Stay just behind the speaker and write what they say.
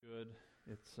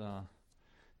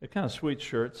They're kind of sweet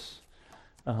shirts,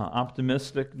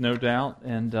 optimistic, no doubt,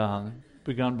 and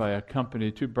begun by a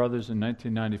company. Two brothers in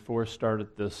 1994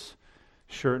 started this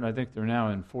shirt, and I think they're now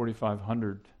in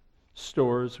 4,500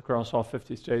 stores across all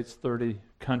 50 states, 30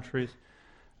 countries.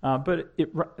 But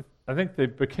I think they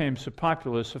became so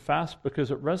popular so fast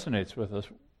because it resonates with us.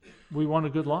 We want a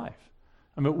good life.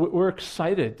 I mean, we're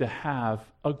excited to have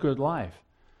a good life.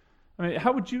 I mean,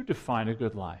 how would you define a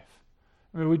good life?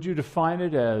 I mean, would you define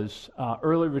it as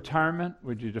early retirement?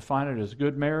 Would you define it as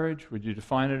good marriage? Would you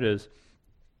define it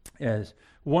as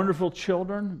wonderful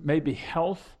children? Maybe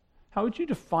health? How would you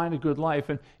define a good life?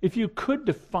 And if you could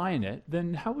define it,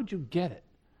 then how would you get it?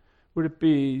 Would it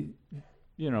be,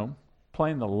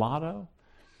 playing the lotto?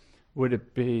 Would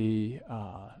it be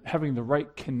having the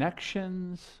right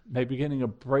connections? Maybe getting a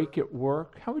break at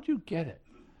work? How would you get it?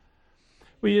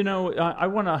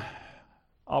 Well,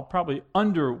 I'll probably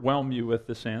underwhelm you with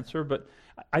this answer, but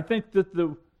I think that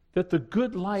the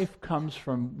good life comes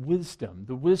from wisdom,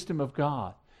 the wisdom of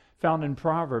God found in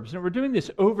Proverbs. And we're doing this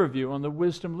overview on the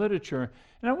wisdom literature,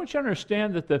 and I want you to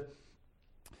understand that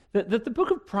the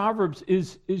book of Proverbs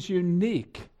is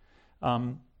unique.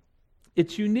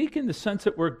 It's unique in the sense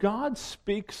that where God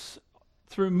speaks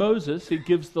through Moses, he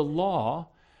gives the law.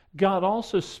 God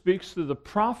also speaks through the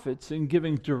prophets in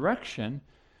giving direction.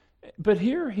 But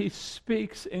here he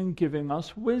speaks in giving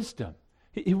us wisdom.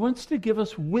 He wants to give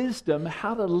us wisdom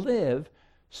how to live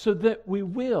so that we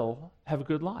will have a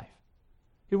good life.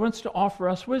 He wants to offer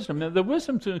us wisdom. Now, the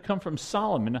wisdom's going to come from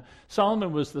Solomon. Now,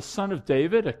 Solomon was the son of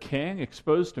David, a king,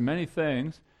 exposed to many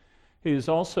things. He is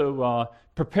also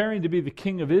preparing to be the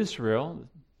king of Israel.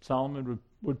 Solomon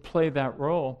would play that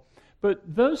role. But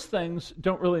those things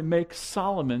don't really make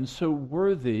Solomon so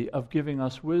worthy of giving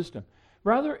us wisdom.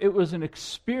 Rather, it was an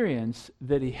experience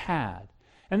that he had.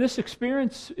 And this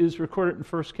experience is recorded in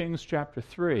 1 Kings chapter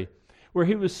 3, where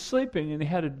he was sleeping and he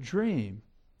had a dream.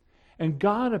 And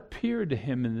God appeared to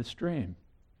him in this dream.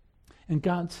 And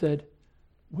God said,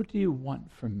 "What do you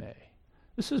want from me?"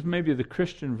 This is maybe the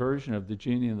Christian version of the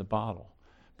genie in the bottle.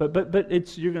 But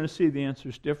you're going to see the answer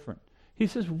is different. He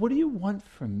says, "What do you want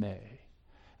from me?"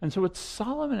 And so what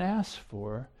Solomon asks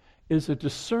for is a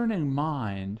discerning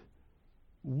mind,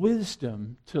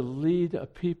 wisdom to lead a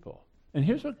people. And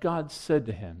here's what God said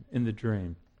to him in the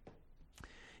dream.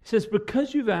 He says,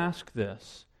 "Because you've asked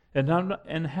this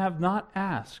and have not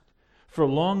asked for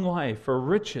long life or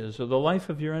riches or the life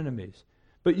of your enemies,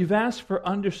 but you've asked for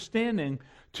understanding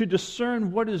to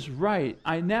discern what is right,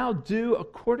 I now do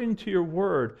according to your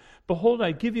word. Behold,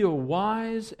 I give you a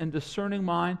wise and discerning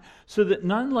mind, so that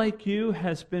none like you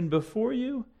has been before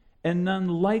you, and none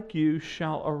like you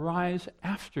shall arise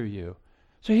after you."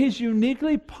 So he's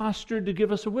uniquely postured to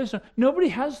give us a wisdom. Nobody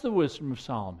has the wisdom of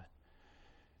Solomon.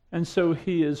 And so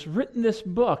he has written this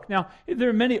book. Now, there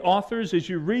are many authors. As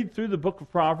you read through the book of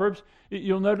Proverbs,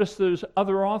 you'll notice there's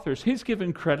other authors. He's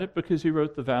given credit because he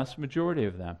wrote the vast majority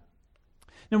of them.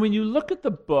 Now, when you look at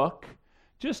the book,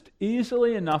 just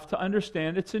easily enough to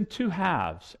understand, it's in two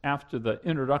halves after the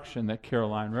introduction that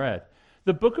Caroline read.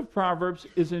 The book of Proverbs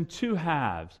is in two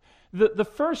halves. The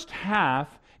first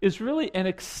half is really an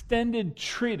extended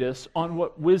treatise on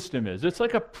what wisdom is. It's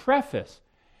like a preface.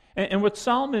 And what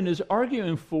Solomon is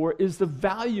arguing for is the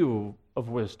value of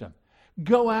wisdom.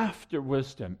 Go after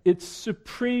wisdom. It's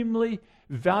supremely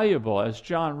valuable, as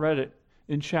John read it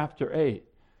in chapter 8.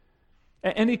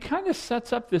 And he kind of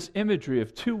sets up this imagery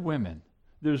of two women.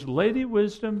 There's Lady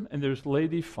Wisdom and there's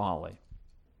Lady Folly.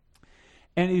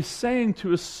 And he's saying to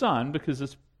his son, because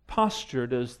it's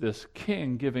postured as this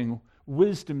king giving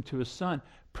wisdom to his son,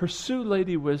 pursue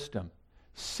Lady Wisdom.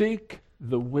 Seek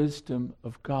the wisdom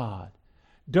of God.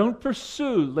 Don't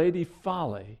pursue Lady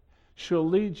Folly. She'll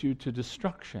lead you to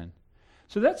destruction.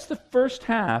 So that's the first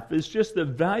half, is just the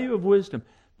value of wisdom.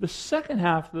 The second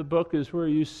half of the book is where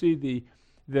you see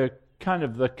the kind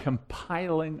of the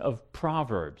compiling of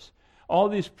Proverbs. All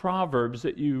these Proverbs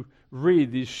that you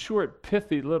read, these short,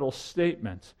 pithy little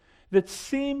statements that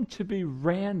seem to be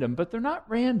random, but they're not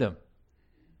random.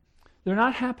 They're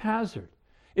not haphazard.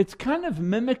 It's kind of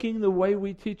mimicking the way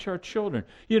we teach our children.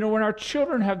 When our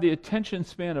children have the attention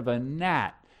span of a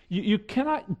gnat, you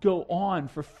cannot go on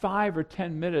for 5 or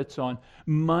 10 minutes on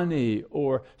money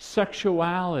or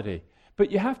sexuality,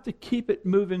 but you have to keep it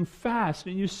moving fast.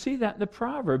 And you see that in the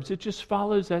Proverbs. It just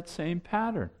follows that same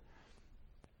pattern.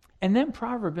 And then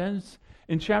Proverbs ends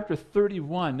in chapter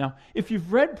 31. Now, if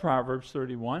you've read Proverbs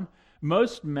 31,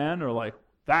 most men are like,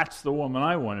 "That's the woman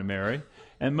I want to marry."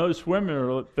 And most women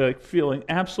are feeling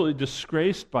absolutely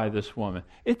disgraced by this woman.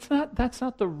 That's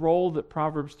not the role that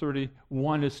Proverbs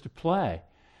 31 is to play.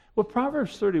 What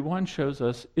Proverbs 31 shows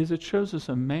us is it shows us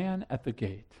a man at the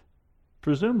gate,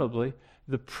 presumably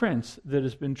the prince that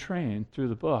has been trained through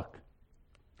the book.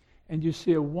 And you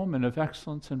see a woman of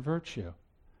excellence and virtue,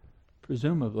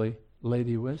 presumably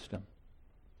Lady Wisdom.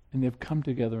 And they've come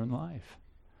together in life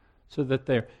so that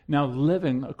they're now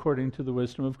living according to the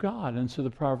wisdom of God. And so the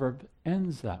proverb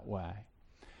ends that way.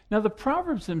 Now the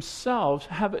Proverbs themselves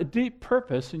have a deep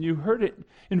purpose, and you heard it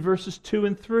in verses 2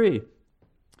 and 3.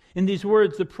 In these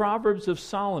words, the Proverbs of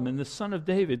Solomon, the son of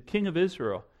David, king of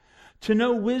Israel, to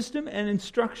know wisdom and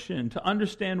instruction, to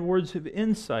understand words of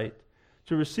insight,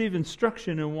 to receive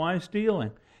instruction in wise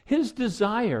dealing. His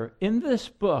desire in this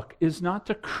book is not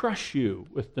to crush you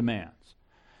with demands.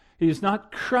 He's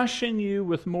not crushing you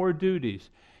with more duties.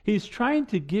 He's trying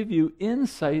to give you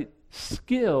insight,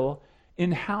 skill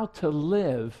in how to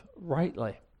live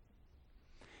rightly.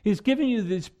 He's giving you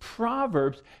these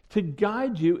proverbs to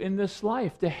guide you in this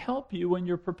life, to help you when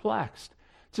you're perplexed,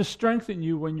 to strengthen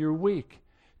you when you're weak,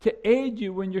 to aid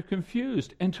you when you're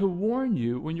confused, and to warn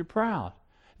you when you're proud.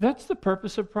 That's the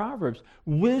purpose of Proverbs,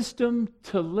 wisdom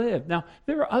to live. Now,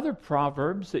 there are other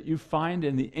proverbs that you find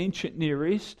in the ancient Near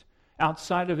East,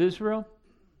 outside of Israel.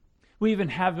 We even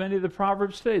have many of the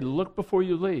proverbs today. Look before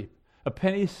you leap. A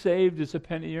penny saved is a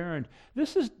penny earned.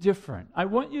 This is different. I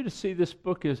want you to see this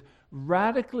book as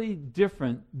radically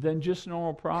different than just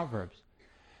normal proverbs.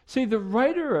 See, the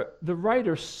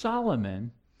writer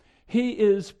Solomon, he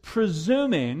is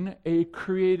presuming a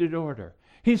created order.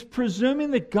 He's presuming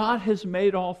that God has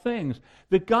made all things,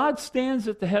 that God stands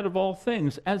at the head of all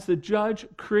things as the judge,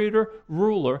 creator,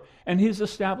 ruler, and he's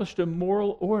established a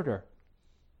moral order.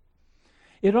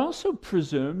 It also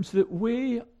presumes that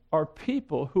we are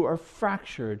people who are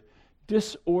fractured,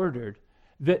 disordered,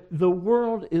 that the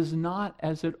world is not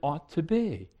as it ought to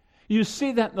be. You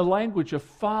see that in the language of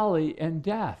folly and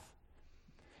death.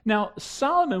 Now,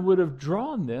 Solomon would have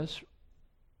drawn this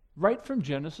right from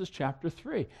Genesis chapter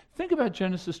 3. Think about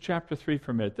Genesis chapter 3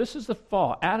 for a minute. This is the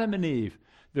fall. Adam and Eve,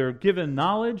 they're given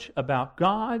knowledge about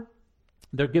God.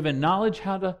 They're given knowledge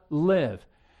how to live.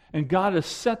 And God has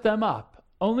set them up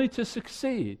only to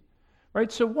succeed.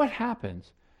 Right? So what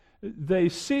happens? They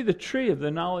see the tree of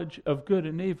the knowledge of good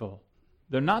and evil.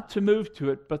 They're not to move to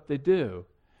it, but they do.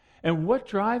 And what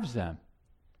drives them?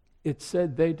 It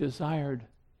said they desired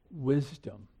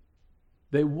wisdom.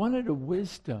 They wanted a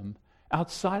wisdom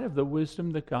outside of the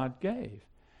wisdom that God gave.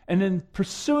 And in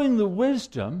pursuing the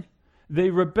wisdom, they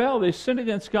rebel, they sin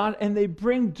against God, and they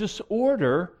bring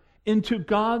disorder into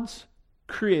God's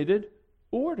created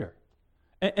order.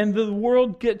 And the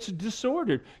world gets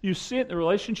disordered. You see it in the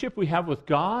relationship we have with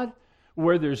God,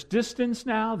 where there's distance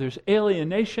now, there's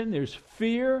alienation, there's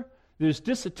fear, there's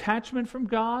disattachment from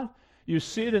God. You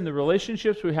see it in the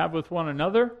relationships we have with one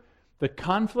another, the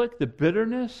conflict, the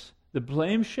bitterness, the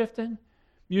blame shifting.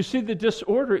 You see the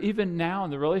disorder even now in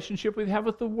the relationship we have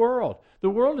with the world. The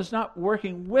world is not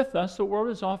working with us, the world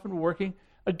is often working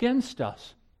against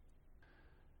us.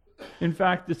 In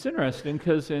fact, it's interesting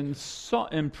because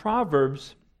in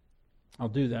Proverbs, I'll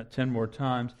do that 10 more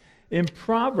times. In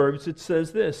Proverbs, it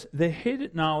says this: they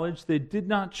hated knowledge, they did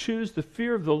not choose the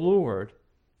fear of the Lord,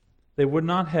 they would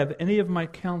not have any of my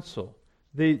counsel,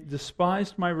 they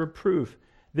despised my reproof,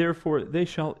 therefore they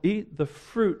shall eat the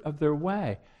fruit of their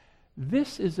way.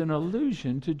 This is an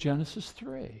allusion to Genesis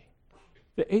 3.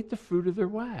 They ate the fruit of their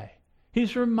way.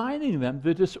 He's reminding them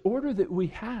the disorder that we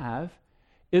have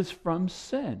is from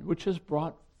sin, which has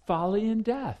brought folly and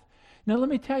death. Now let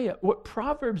me tell you, what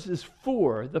Proverbs is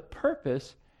for, the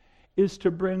purpose is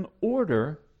to bring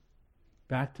order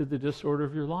back to the disorder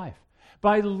of your life.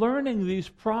 By learning these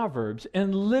proverbs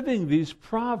and living these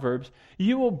proverbs,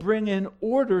 you will bring in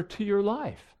order to your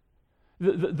life.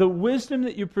 The wisdom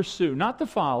that you pursue, not the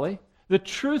folly, the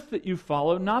truth that you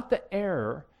follow, not the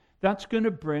error, that's going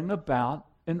to bring about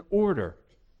an order.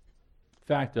 In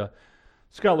fact, a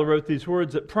scholar wrote these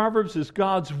words, that Proverbs is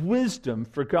God's wisdom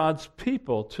for God's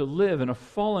people to live in a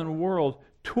fallen world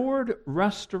toward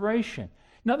restoration.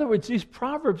 In other words, these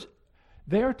Proverbs,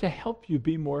 they are to help you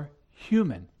be more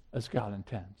human as God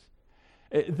intends.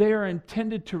 They are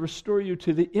intended to restore you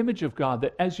to the image of God,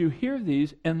 that as you hear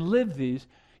these and live these,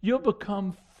 you'll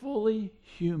become fully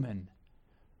human,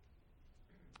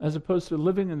 as opposed to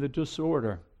living in the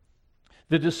disorder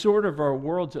of our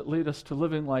worlds that lead us to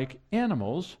living like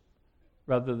animals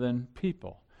rather than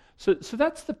people. So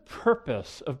that's the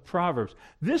purpose of Proverbs.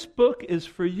 This book is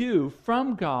for you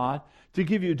from God to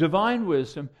give you divine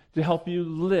wisdom to help you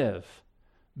live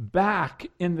back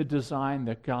in the design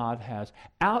that God has,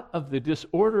 out of the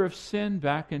disorder of sin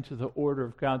back into the order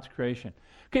of God's creation.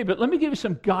 Okay, but let me give you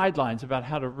some guidelines about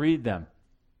how to read them.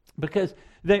 because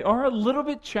they are a little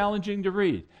bit challenging to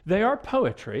read. They are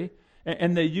poetry,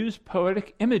 and they use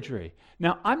poetic imagery.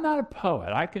 Now, I'm not a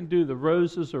poet. I can do the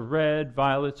roses are red,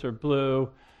 violets are blue.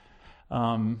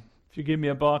 If you give me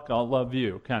a buck, I'll love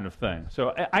you kind of thing.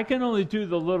 So I can only do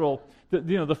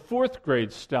the fourth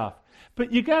grade stuff.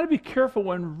 But you got to be careful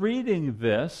when reading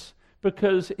this,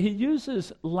 because he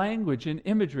uses language and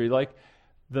imagery like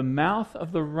the mouth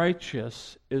of the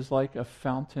righteous is like a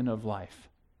fountain of life.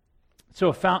 So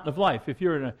a fountain of life, if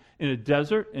you're in a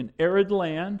desert, an arid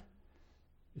land,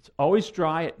 it's always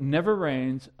dry, it never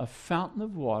rains, a fountain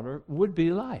of water would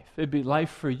be life. It'd be life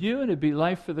for you, and it'd be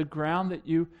life for the ground that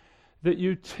you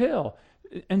till.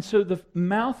 And so the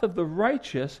mouth of the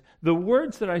righteous, the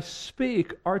words that I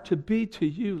speak are to be to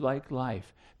you like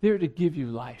life. They're to give you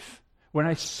life. When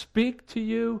I speak to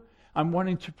you, I'm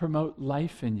wanting to promote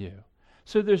life in you.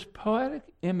 So there's poetic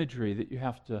imagery that you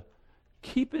have to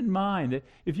keep in mind. That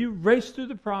if you race through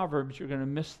the Proverbs, you're going to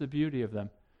miss the beauty of them.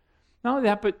 Not only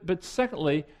that, but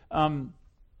secondly,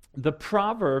 the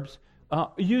Proverbs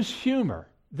use humor.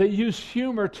 They use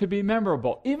humor to be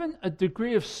memorable, even a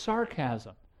degree of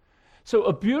sarcasm. So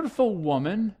a beautiful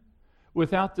woman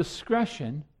without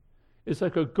discretion is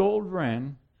like a gold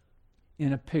ring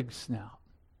in a pig's snout.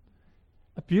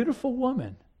 A beautiful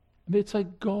woman, it's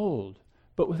like gold,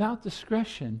 but without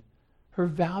discretion, her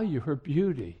value, her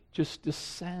beauty just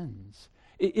descends.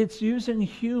 It's using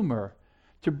humor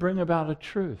to bring about a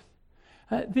truth.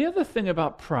 The other thing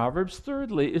about Proverbs,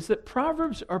 thirdly, is that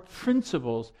Proverbs are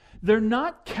principles. They're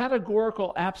not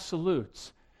categorical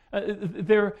absolutes.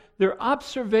 They're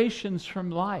observations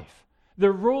from life.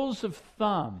 They're rules of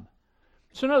thumb.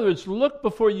 So in other words, look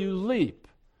before you leap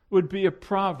would be a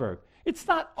proverb. It's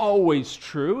not always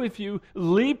true. If you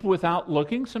leap without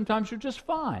looking, sometimes you're just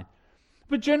fine.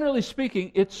 But generally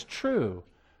speaking, it's true.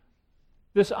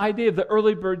 This idea of the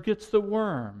early bird gets the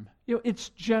worm, it's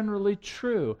generally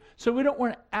true. So we don't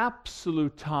want to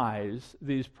absolutize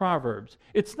these proverbs.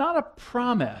 It's not a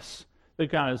promise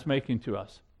that God is making to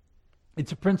us.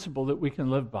 It's a principle that we can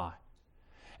live by.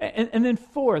 And then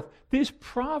fourth, these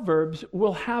proverbs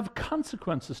will have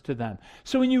consequences to them.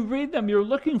 So when you read them, you're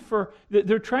looking for,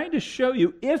 they're trying to show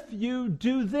you, if you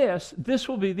do this, this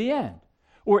will be the end.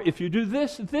 Or if you do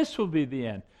this, this will be the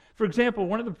end. For example,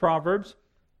 one of the Proverbs,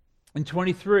 in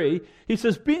 23, he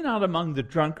says, "Be not among the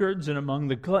drunkards and among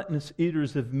the gluttonous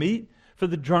eaters of meat, for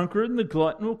the drunkard and the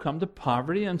glutton will come to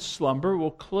poverty, and slumber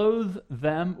will clothe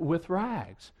them with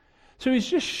rags." So he's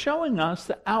just showing us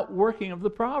the outworking of the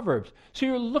Proverbs. So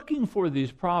you're looking for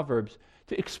these Proverbs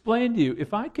to explain to you,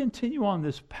 if I continue on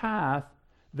this path,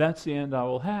 that's the end I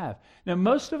will have. Now,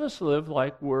 most of us live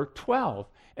like we're 12,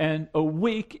 and a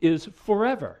week is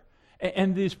forever.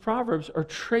 And these Proverbs are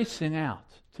tracing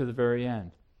out to the very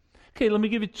end. Okay, let me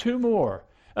give you two more.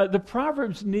 The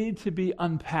Proverbs need to be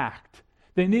unpacked.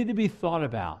 They need to be thought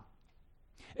about.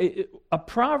 A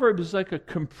proverb is like a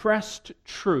compressed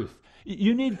truth.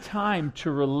 You need time to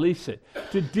release it,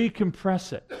 to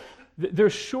decompress it.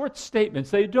 They're short statements.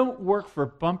 They don't work for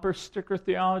bumper sticker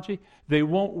theology. They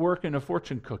won't work in a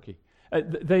fortune cookie.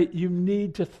 You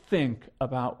need to think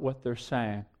about what they're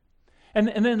saying. And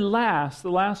then the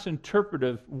last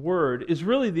interpretive word is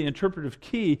really the interpretive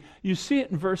key. You see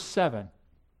it in verse 7.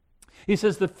 He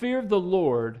says, "The fear of the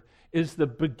Lord is the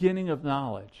beginning of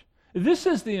knowledge." This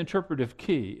is the interpretive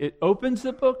key. It opens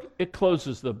the book, it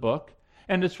closes the book,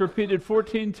 and it's repeated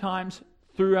 14 times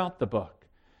throughout the book.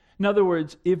 In other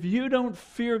words, if you don't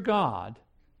fear God,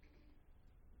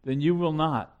 then you will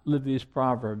not live these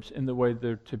proverbs in the way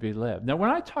they're to be lived. Now, when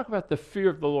I talk about the fear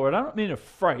of the Lord, I don't mean a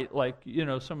fright, like,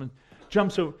 someone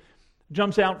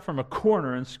jumps out from a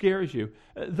corner and scares you.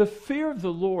 The fear of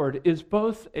the Lord is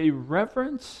both a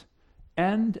reverence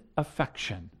and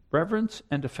affection. Reverence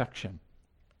and affection.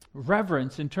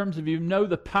 Reverence in terms of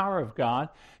the power of God,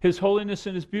 His holiness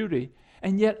and His beauty,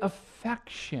 and yet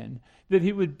affection that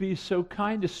He would be so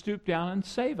kind to stoop down and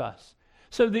save us.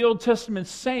 So the Old Testament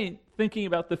saint, thinking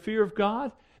about the fear of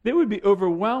God, they would be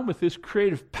overwhelmed with His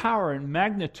creative power and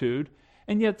magnitude,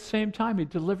 and yet at the same time He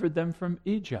delivered them from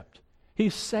Egypt. He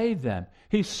saved them.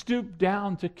 He stooped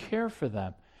down to care for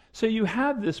them. So you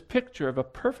have this picture of a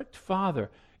perfect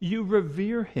Father. You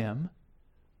revere Him,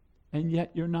 and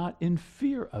yet you're not in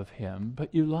fear of Him,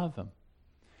 but you love Him.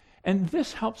 And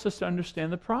this helps us to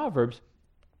understand the Proverbs,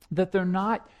 that they're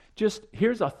not just,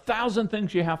 here's 1,000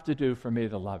 things you have to do for me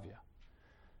to love you.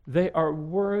 They are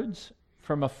words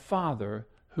from a Father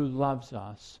who loves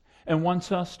us and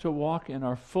wants us to walk in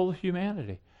our full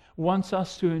humanity, wants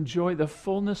us to enjoy the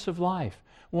fullness of life,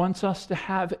 wants us to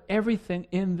have everything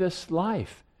in this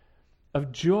life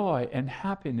of joy and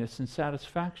happiness and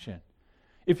satisfaction.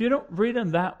 If you don't read them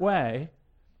that way,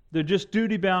 they're just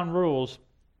duty-bound rules,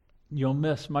 you'll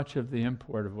miss much of the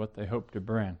import of what they hope to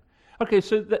bring. Okay,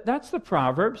 so that's the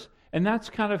Proverbs, and that's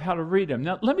kind of how to read them.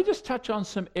 Now, let me just touch on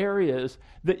some areas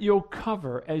that you'll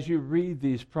cover as you read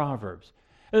these Proverbs.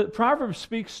 Proverbs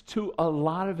speaks to a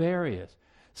lot of areas.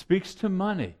 It speaks to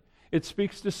money. It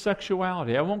speaks to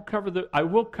sexuality. I will cover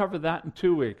that in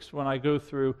 2 weeks when I go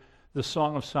through the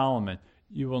Song of Solomon.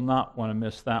 You will not want to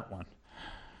miss that one.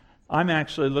 I'm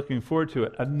actually looking forward to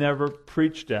it. I've never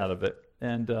preached out of it,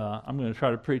 and I'm going to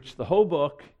try to preach the whole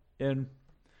book in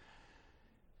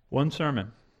one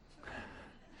sermon.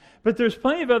 But there's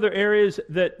plenty of other areas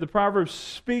that the Proverbs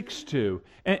speaks to.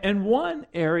 And one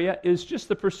area is just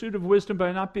the pursuit of wisdom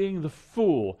by not being the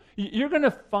fool. You're going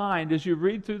to find as you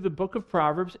read through the book of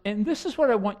Proverbs, and this is what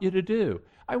I want you to do.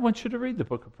 I want you to read the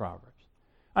book of Proverbs.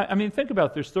 I mean, think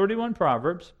about it. There's 31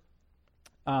 Proverbs.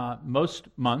 Most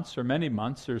months or many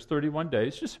months, there's 31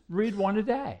 days. Just read one a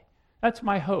day. That's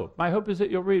my hope. My hope is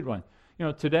that you'll read one.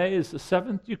 Today is the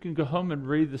 7th. You can go home and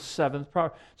read the 7th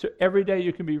proverb. So every day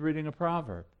you can be reading a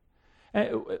proverb.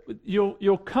 And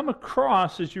you'll come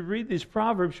across, as you read these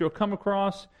Proverbs, you'll come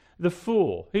across the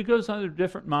fool. He goes under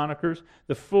different monikers.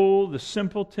 The fool, the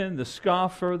simpleton, the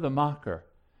scoffer, the mocker.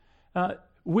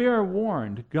 We are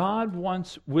warned. God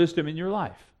wants wisdom in your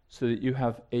life so that you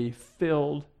have a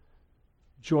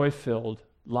joy-filled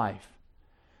life.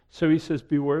 So he says,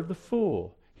 beware of the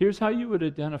fool. Here's how you would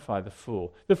identify the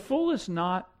fool. The fool is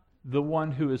not the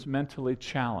one who is mentally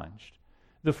challenged.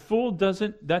 The fool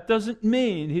that doesn't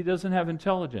mean he doesn't have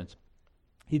intelligence.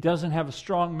 He doesn't have a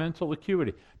strong mental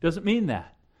acuity. Doesn't mean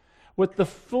that. What the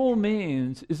fool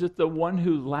means is that the one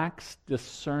who lacks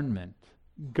discernment,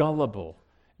 gullible,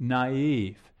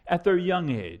 naive, at their young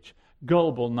age,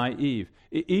 gullible, naive,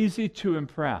 easy to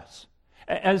impress.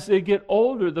 As they get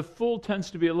older, the fool tends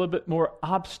to be a little bit more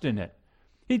obstinate.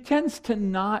 He tends to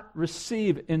not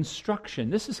receive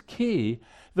instruction. This is key.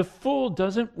 The fool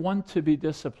doesn't want to be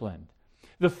disciplined.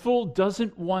 The fool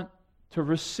doesn't want to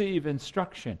receive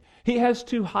instruction. He has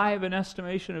too high of an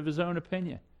estimation of his own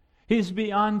opinion. He's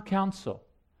beyond counsel.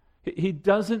 He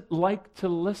doesn't like to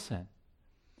listen.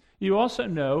 You also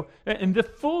know, and the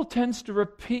fool tends to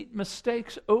repeat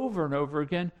mistakes over and over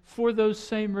again for those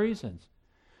same reasons.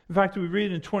 In fact, we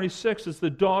read in 26, as the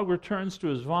dog returns to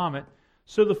his vomit,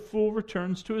 so the fool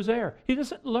returns to his error. He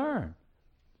doesn't learn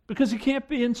because he can't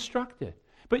be instructed.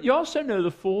 But you also know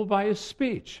the fool by his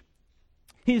speech.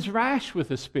 He's rash with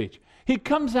his speech. He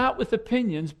comes out with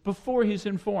opinions before he's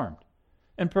informed,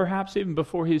 and perhaps even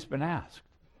before he's been asked.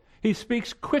 He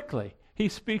speaks quickly. He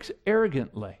speaks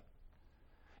arrogantly.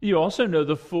 You also know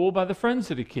the fool by the friends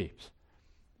that he keeps,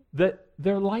 that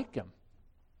they're like him.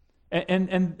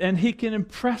 And he can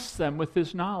impress them with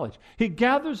his knowledge. He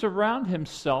gathers around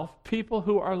himself people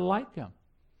who are like him.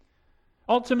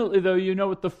 Ultimately, though, you know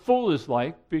what the fool is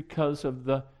like because of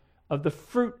the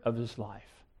fruit of his life.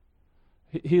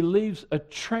 He leaves a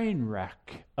train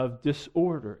wreck of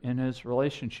disorder in his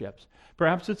relationships.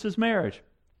 Perhaps it's his marriage.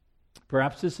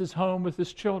 Perhaps it's his home with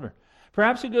his children.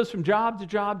 Perhaps he goes from job to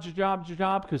job to job to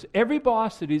job because every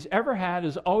boss that he's ever had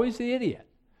is always the idiot.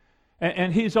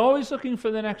 And he's always looking for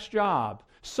the next job,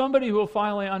 somebody who will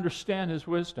finally understand his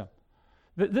wisdom.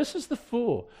 This is the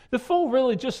fool. The fool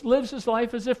really just lives his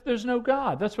life as if there's no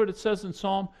God. That's what it says in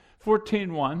Psalm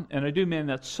 14:1, and I do mean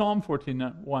that's Psalm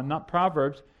 14:1, not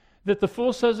Proverbs, that the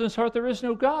fool says in his heart there is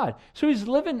no God. So he's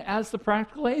living as the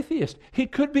practical atheist. He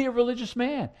could be a religious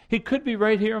man. He could be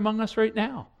right here among us right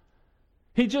now.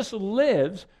 He just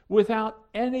lives without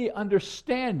any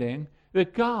understanding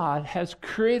that God has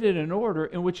created an order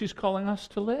in which he's calling us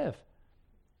to live.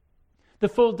 The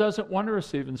fool doesn't want to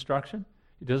receive instruction.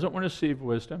 He doesn't want to receive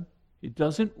wisdom. He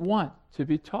doesn't want to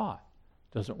be taught.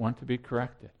 Doesn't want to be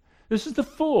corrected. This is the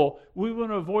fool. We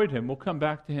want to avoid him. We'll come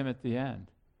back to him at the end.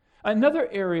 Another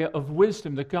area of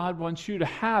wisdom that God wants you to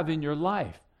have in your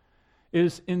life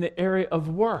is in the area of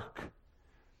work.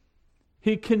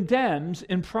 He condemns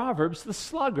in Proverbs the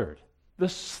sluggard. The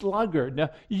sluggard.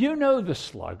 Now, you know the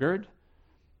sluggard.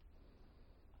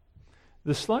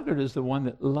 The sluggard is the one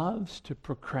that loves to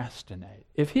procrastinate.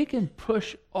 If he can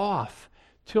push off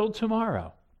till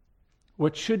tomorrow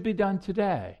what should be done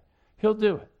today, he'll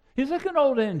do it. He's like an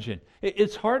old engine.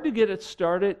 It's hard to get it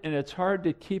started, and it's hard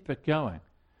to keep it going.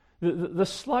 The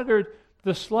sluggard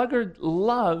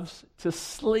loves to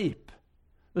sleep.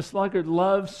 The sluggard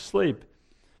loves sleep.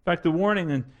 In fact, the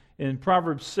warning in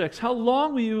Proverbs 6, how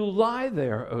long will you lie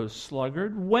there, O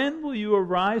sluggard? When will you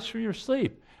arise from your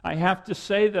sleep? I have to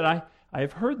say that I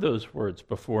have heard those words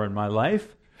before in my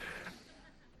life.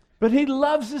 But he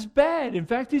loves his bed. In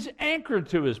fact, he's anchored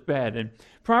to his bed. In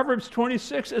Proverbs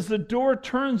 26, as the door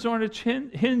turns on its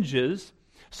hinges,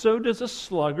 so does a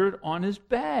sluggard on his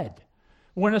bed.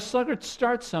 When a sluggard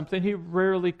starts something, he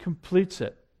rarely completes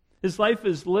it. His life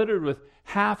is littered with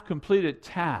half-completed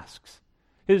tasks.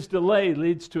 His delay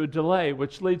leads to a delay,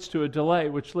 which leads to a delay,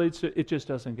 which leads to, it just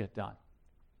doesn't get done.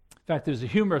 In fact, there's a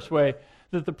humorous way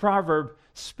that the proverb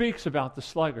speaks about the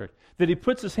sluggard, that he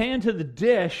puts his hand to the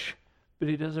dish, but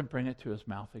he doesn't bring it to his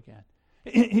mouth again.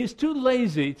 He's too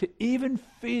lazy to even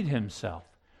feed himself.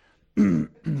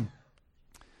 The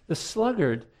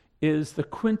sluggard is the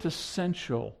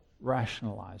quintessential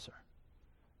rationalizer.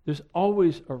 There's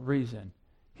always a reason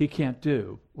he can't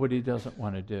do what he doesn't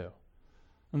want to do.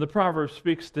 And the proverb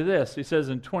speaks to this. He says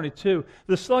in 22,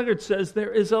 the sluggard says,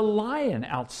 there is a lion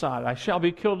outside. I shall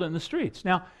be killed in the streets.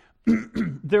 Now,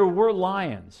 there were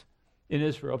lions in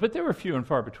Israel, but they were few and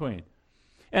far between.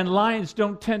 And lions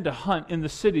don't tend to hunt in the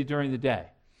city during the day.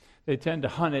 They tend to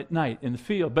hunt at night in the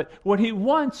field. But what he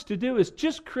wants to do is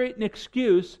just create an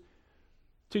excuse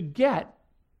to get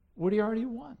what he already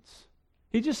wants.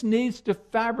 He just needs to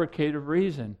fabricate a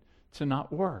reason to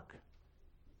not work.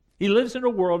 He lives in a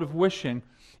world of wishing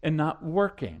and not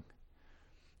working.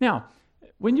 Now,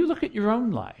 when you look at your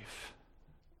own life,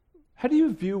 how do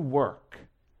you view work?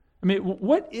 I mean,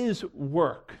 what is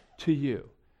work to you?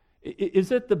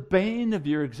 Is it the bane of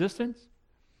your existence?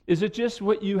 Is it just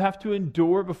what you have to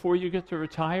endure before you get to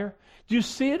retire? Do you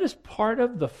see it as part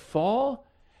of the fall?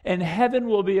 And heaven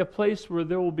will be a place where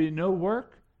there will be no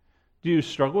work? Do you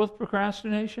struggle with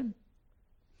procrastination?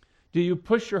 Do you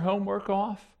push your homework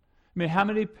off? I mean, how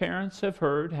many parents have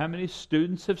heard, how many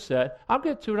students have said, I'll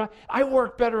get to it. I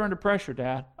work better under pressure,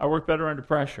 Dad. I work better under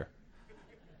pressure.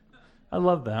 I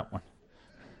love that one.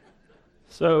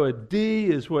 So a D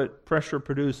is what pressure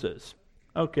produces.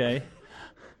 Okay.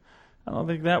 I don't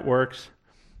think that works.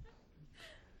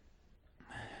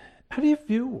 How do you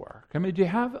view work? I mean, do you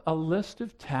have a list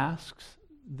of tasks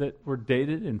that were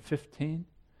dated in 15?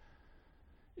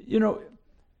 You know,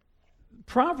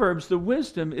 Proverbs, the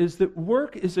wisdom is that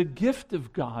work is a gift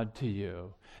of God to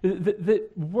you. That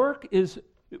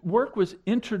work was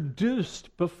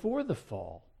introduced before the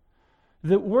fall.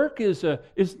 That work is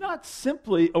not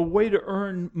simply a way to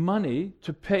earn money,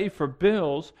 to pay for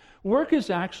bills. Work is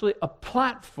actually a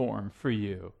platform for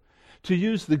you to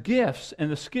use the gifts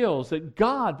and the skills that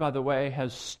God, by the way,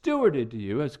 has stewarded to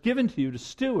you, has given to you to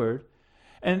steward.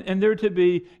 And you're to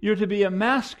be a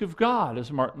mask of God,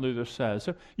 as Martin Luther says.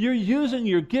 So you're using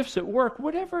your gifts at work,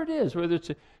 whatever it is, whether it's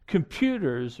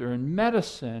computers or in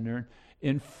medicine or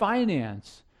in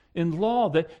finance, in law,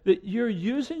 that you're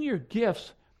using your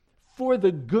gifts for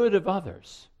the good of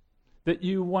others, that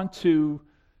you want to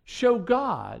show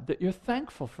God that you're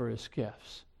thankful for his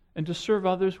gifts and to serve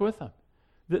others with them.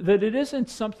 That it isn't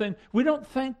something, we don't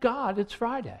thank God it's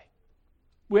Friday.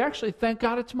 We actually thank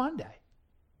God it's Monday.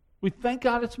 We thank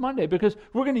God it's Monday because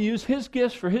we're going to use his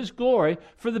gifts for his glory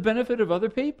for the benefit of other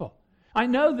people. I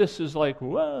know this is like,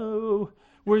 whoa,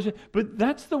 where's it? But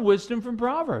that's the wisdom from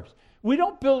Proverbs. We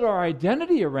don't build our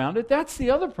identity around it. That's the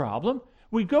other problem.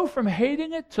 We go from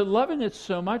hating it to loving it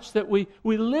so much that we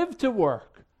live to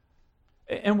work.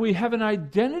 And we have an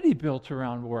identity built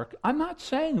around work. I'm not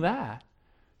saying that.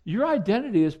 Your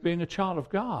identity is being a child of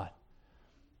God.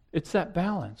 It's that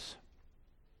balance.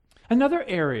 Another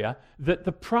area that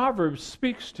the Proverbs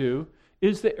speaks to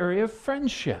is the area of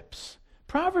friendships.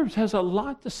 Proverbs has a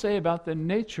lot to say about the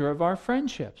nature of our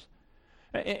friendships.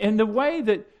 And the way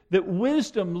that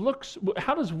wisdom looks,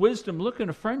 how does wisdom look in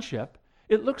a friendship?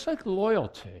 It looks like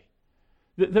loyalty.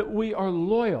 That we are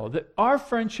loyal, that our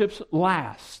friendships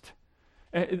last,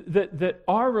 that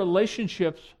our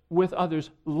relationships with others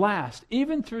last,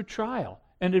 even through trial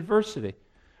and adversity.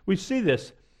 We see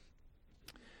this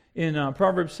in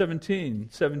Proverbs 17,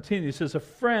 he says, a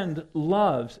friend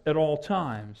loves at all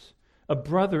times. A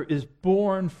brother is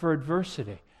born for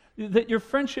adversity. That your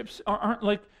friendships aren't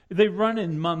like, they run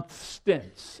in month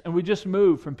stints, and we just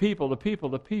move from people to people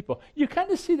to people. You kind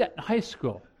of see that in high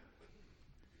school.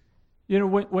 You know,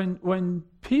 when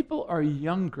people are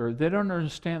younger, they don't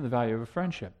understand the value of a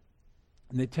friendship,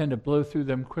 and they tend to blow through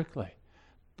them quickly.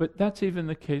 But that's even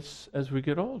the case as we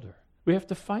get older. We have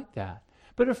to fight that.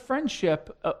 But a friendship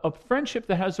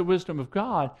that has the wisdom of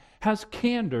God has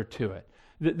candor to it,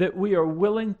 that we are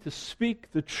willing to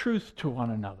speak the truth to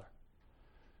one another.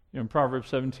 You know, in Proverbs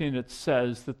 17 it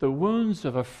says that the wounds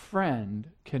of a friend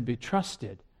can be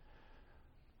trusted,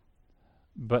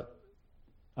 but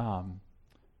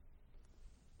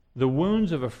the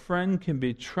wounds of a friend can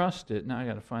be trusted. Now I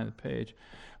got to find the page.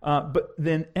 But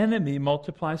then enemy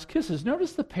multiplies kisses.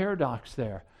 Notice the paradox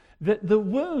there. that the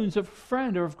wounds of a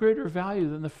friend are of greater value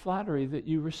than the flattery that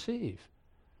you receive.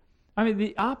 I mean,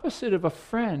 the opposite of a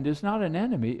friend is not an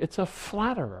enemy, it's a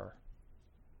flatterer.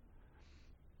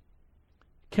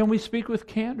 Can we speak with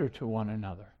candor to one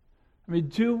another? I mean,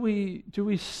 do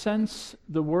we sense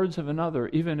the words of another,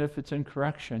 even if it's in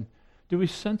correction? Do we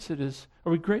sense it as,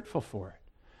 are we grateful for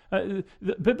it?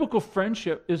 The biblical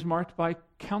friendship is marked by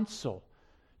counsel.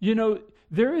 You know,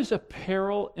 there is a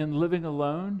peril in living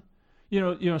alone. You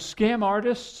know, scam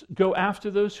artists go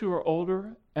after those who are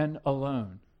older and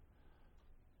alone,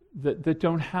 that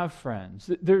don't have friends.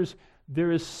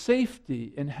 There is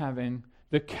safety in having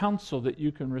the counsel that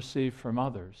you can receive from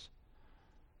others.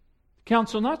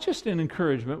 Counsel, not just in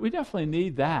encouragement. We definitely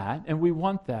need that, and we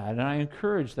want that, and I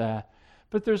encourage that.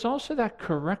 But there's also that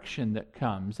correction that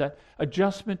comes, that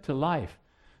adjustment to life.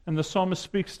 And the psalmist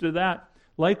speaks to that.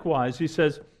 Likewise, he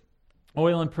says,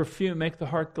 oil and perfume make the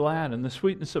heart glad, and the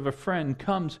sweetness of a friend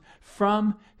comes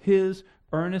from his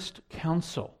earnest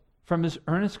counsel. From his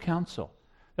earnest counsel.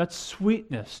 That's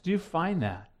sweetness. Do you find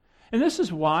that? And this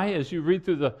is why, as you read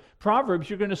through the Proverbs,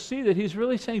 you're going to see that he's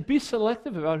really saying, be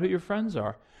selective about who your friends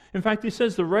are. In fact, he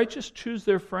says, the righteous choose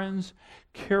their friends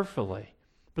carefully,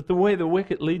 but the way of the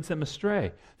wicked leads them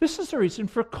astray. This is the reason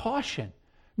for caution,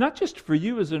 not just for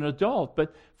you as an adult,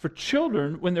 but for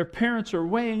children when their parents are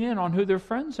weighing in on who their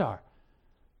friends are.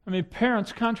 I mean,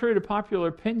 parents, contrary to popular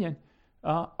opinion,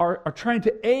 are trying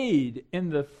to aid in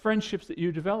the friendships that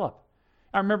you develop.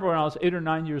 I remember when I was 8 or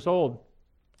 9 years old,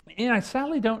 and I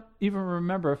sadly don't even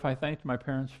remember if I thanked my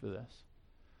parents for this.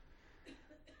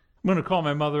 I'm going to call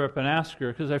my mother up and ask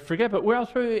her because I forget, but I was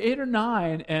probably 8 or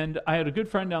 9, and I had a good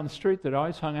friend down the street that I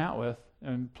always hung out with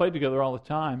and played together all the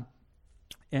time.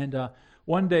 And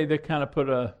one day they kind of put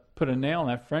a nail in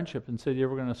that friendship and said, yeah,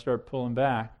 we're going to start pulling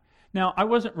back. Now, I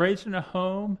wasn't raised in a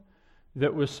home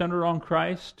that was centered on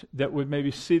Christ, that would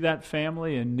maybe see that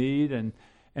family in need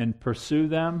and pursue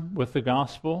them with the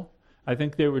gospel. I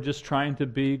think they were just trying to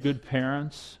be good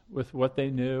parents with what they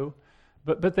knew.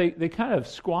 But they kind of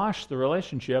squashed the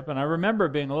relationship, and I remember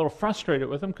being a little frustrated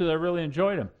with them because I really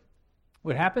enjoyed him.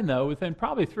 What happened, though, within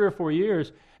probably 3 or 4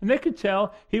 years, and they could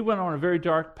tell he went on a very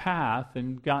dark path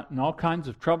and got in all kinds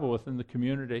of trouble within the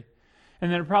community.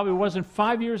 And then it probably wasn't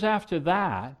 5 years after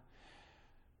that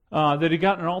that he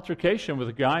got in an altercation with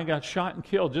a guy and got shot and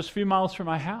killed just a few miles from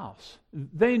my house.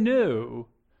 They knew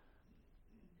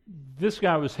this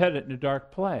guy was headed in a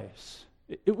dark place.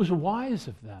 It was wise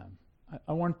of them.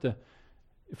 I want to,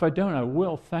 if I don't, I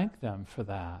will thank them for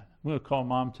that. I'm going to call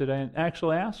Mom today and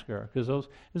actually ask her, because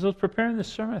as I was preparing this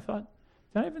sermon, I thought,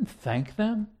 did I even thank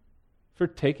them for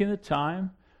taking the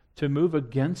time to move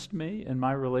against me in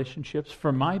my relationships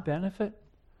for my benefit?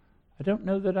 I don't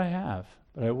know that I have,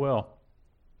 but I will.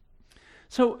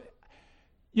 So,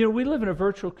 we live in a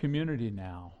virtual community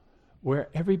now where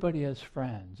everybody has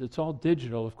friends. It's all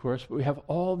digital, of course, but we have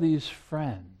all these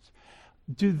friends.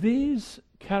 Do these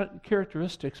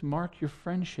characteristics mark your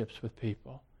friendships with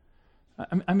people?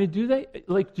 I mean,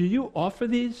 do you offer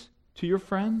these to your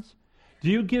friends? Do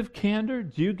you give candor?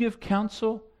 Do you give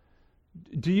counsel?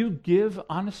 Do you give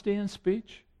honesty in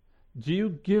speech? Do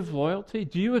you give loyalty?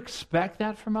 Do you expect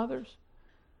that from others?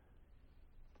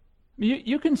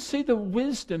 You can see the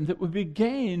wisdom that would be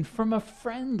gained from a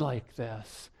friend like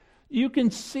this. You can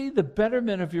see the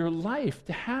betterment of your life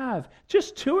to have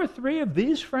just 2 or 3 of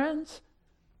these friends.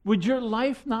 Would your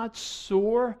life not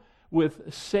soar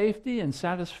with safety and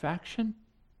satisfaction?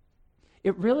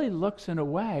 It really looks in a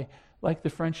way like the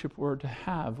friendship we're to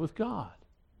have with God.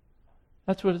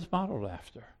 That's what it's modeled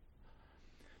after.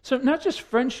 So not just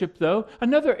friendship, though.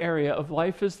 Another area of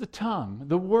life is the tongue,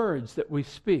 the words that we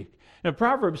speak. Now,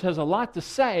 Proverbs has a lot to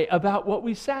say about what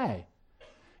we say.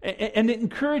 And it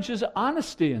encourages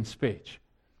honesty in speech.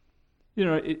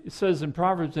 It says in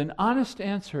Proverbs, an honest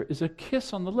answer is a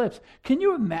kiss on the lips. Can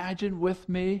you imagine with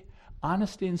me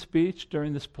honesty in speech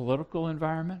during this political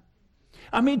environment?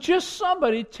 I mean, just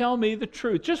somebody tell me the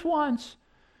truth, just once.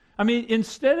 I mean,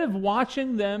 instead of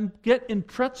watching them get in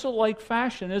pretzel-like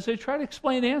fashion as they try to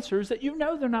explain answers that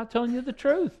they're not telling you the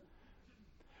truth.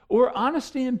 Or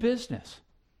honesty in business.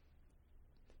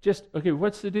 Just, okay,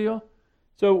 what's the deal?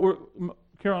 So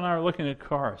Carol and I are looking at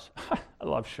cars. I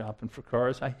love shopping for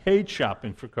cars. I hate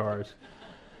shopping for cars.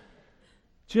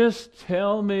 Just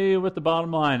tell me what the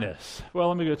bottom line is. Well,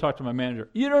 let me go talk to my manager.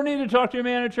 You don't need to talk to your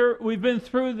manager. We've been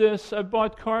through this. I've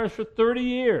bought cars for 30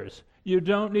 years. You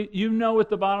know what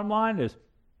the bottom line is.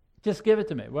 Just give it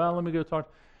to me. Well, let me go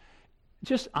talk.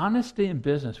 Just honesty in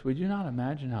business. Would you not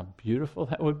imagine how beautiful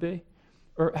that would be?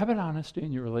 Or how about honesty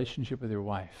in your relationship with your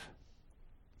wife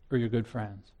or your good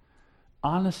friends?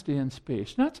 honesty in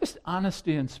speech. Not just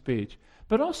honesty in speech,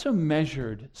 but also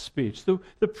measured speech.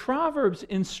 The Proverbs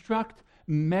instruct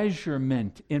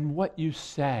measurement in what you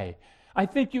say. I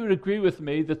think you would agree with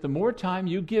me that the more time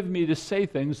you give me to say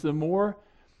things, the more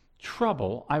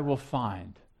trouble I will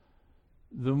find.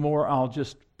 The more I'll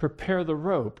just prepare the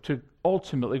rope to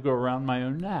ultimately go around my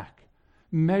own neck.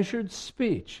 Measured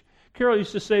speech. Carol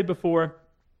used to say before,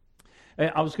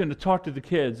 I was going to talk to the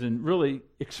kids and really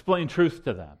explain truth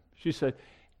to them. She said,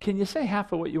 "Can you say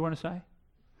half of what you want to say?"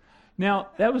 Now,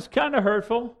 that was kind of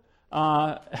hurtful,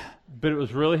 but it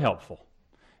was really helpful.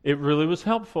 It really was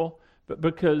helpful, but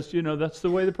because, that's the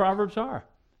way the Proverbs are.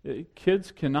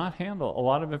 Kids cannot handle a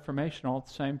lot of information all at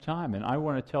the same time, and I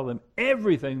want to tell them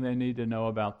everything they need to know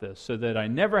about this so that I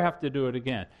never have to do it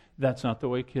again. That's not the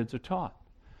way kids are taught.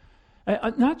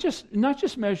 Not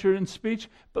just measured in speech,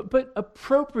 but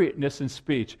appropriateness in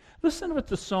speech. Listen to what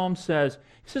the Psalm says.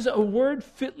 He says, "A word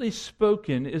fitly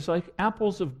spoken is like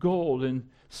apples of gold and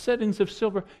settings of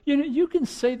silver." You can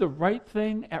say the right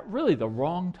thing at really the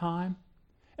wrong time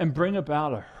and bring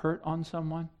about a hurt on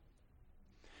someone.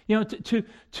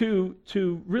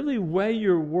 To really weigh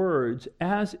your words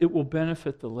as it will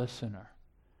benefit the listener.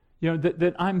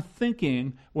 That I'm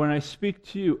thinking when I speak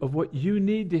to you of what you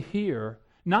need to hear.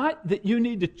 Not that you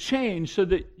need to change so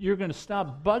that you're going to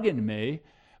stop bugging me,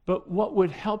 but what would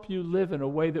help you live in a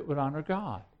way that would honor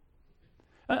God.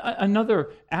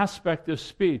 Another aspect of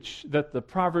speech that the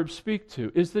Proverbs speak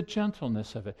to is the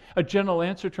gentleness of it. A gentle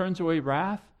answer turns away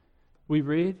wrath, we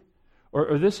read.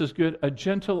 Or this is good, a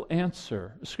gentle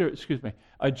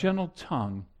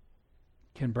tongue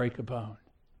can break a bone.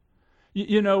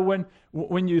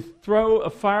 When you throw a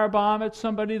firebomb at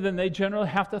somebody, then they generally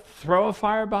have to throw a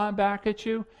firebomb back at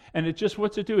you. And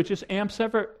what's it do? It just amps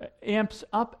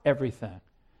up everything.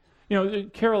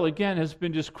 Carol, again, has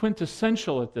been just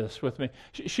quintessential at this with me.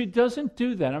 She doesn't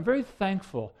do that. I'm very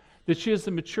thankful that she has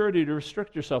the maturity to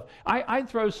restrict herself. I'd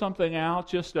throw something out,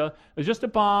 just a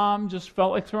bomb, just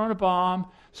felt like throwing a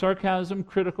bomb, sarcasm,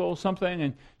 critical, something,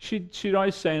 and she'd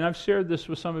always say, and I've shared this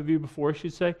with some of you before,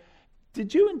 she'd say,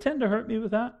 "Did you intend to hurt me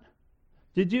with that?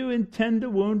 Did you intend to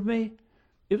wound me?"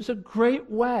 It was a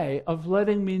great way of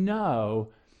letting me know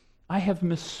I have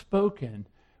misspoken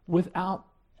without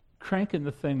cranking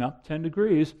the thing up 10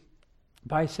 degrees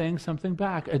by saying something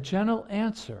back. A gentle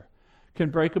answer can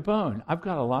break a bone. I've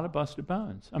got a lot of busted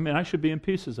bones. I should be in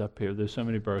pieces up here. There's so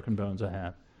many broken bones I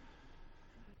have.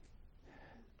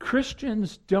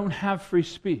 Christians don't have free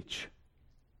speech.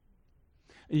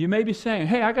 You may be saying,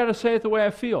 "Hey, I got to say it the way I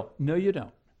feel." No, you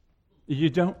don't. You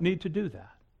don't need to do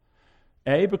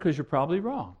that. Because you're probably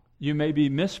wrong. You may be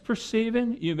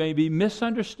misperceiving. You may be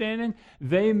misunderstanding.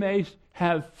 They may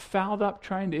have fouled up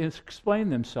trying to explain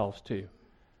themselves to you.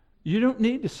 You don't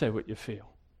need to say what you feel.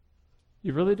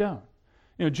 You really don't.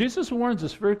 Jesus warns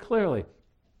us very clearly.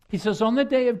 He says, on the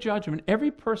day of judgment,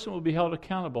 every person will be held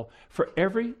accountable for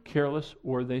every careless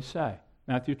word they say.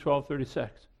 Matthew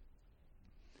 12:36.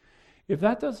 If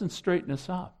that doesn't straighten us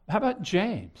up, how about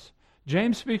James?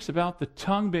 James speaks about the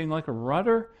tongue being like a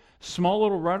rudder. Small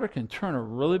little rudder can turn a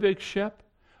really big ship,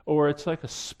 or it's like a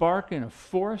spark in a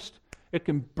forest. It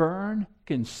can burn,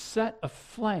 can set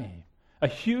aflame a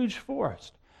huge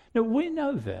forest. Now, we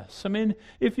know this.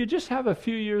 If you just have a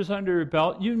few years under your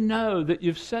belt, you know that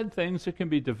you've said things that can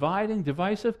be dividing,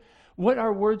 divisive. What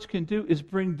our words can do is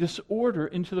bring disorder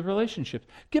into the relationships.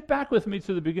 Get back with me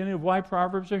to the beginning of why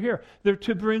Proverbs are here. They're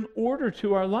to bring order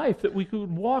to our life, that we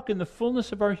could walk in the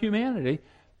fullness of our humanity,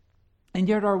 and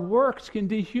yet our works can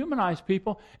dehumanize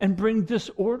people and bring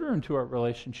disorder into our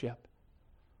relationship.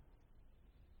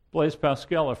 Blaise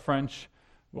Pascal, a French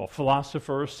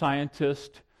philosopher,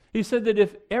 scientist, he said that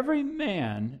if every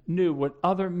man knew what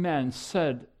other men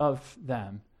said of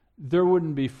them, there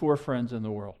wouldn't be 4 friends in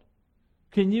the world.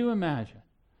 Can you imagine?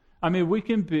 We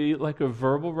can be like a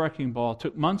verbal wrecking ball. It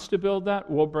took months to build that.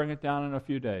 We'll bring it down in a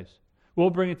few days. We'll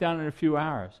bring it down in a few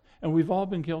hours. And we've all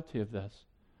been guilty of this.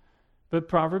 But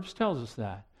Proverbs tells us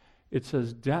that. It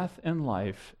says, death and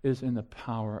life is in the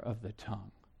power of the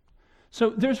tongue.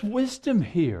 So there's wisdom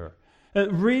here.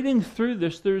 Reading through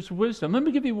this, there's wisdom. Let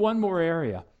me give you one more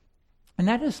area. And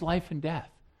that is life and death.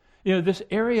 This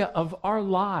area of our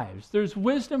lives. There's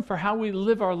wisdom for how we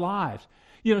live our lives.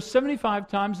 75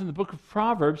 times in the book of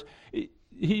Proverbs, he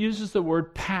uses the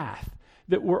word path,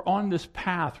 that we're on this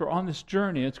path, we're on this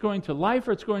journey. It's going to life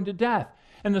or it's going to death.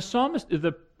 And the psalmist,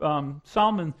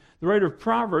 Solomon, the writer of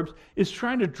Proverbs, is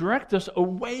trying to direct us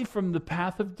away from the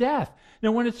path of death.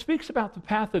 Now, when it speaks about the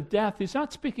path of death, he's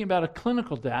not speaking about a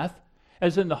clinical death,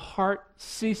 as in the heart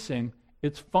ceasing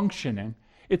its functioning.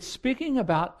 It's speaking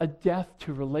about a death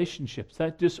to relationships,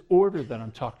 that disorder that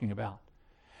I'm talking about.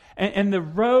 And the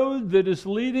road that is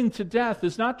leading to death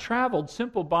is not traveled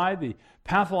simple by the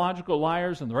pathological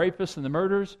liars and the rapists and the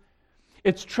murderers.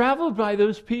 It's traveled by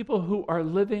those people who are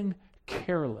living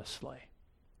carelessly.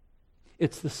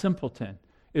 It's the simpleton.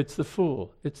 It's the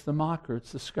fool. It's the mocker.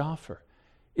 It's the scoffer.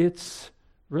 It's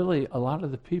really a lot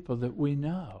of the people that we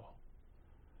know.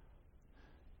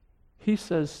 He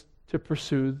says to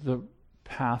pursue the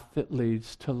path that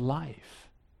leads to life.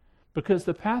 Because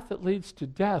the path that leads to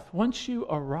death, once you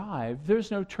arrive,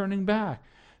 there's no turning back.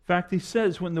 In fact, he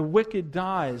says when the wicked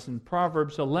dies in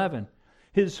Proverbs 11,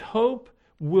 his hope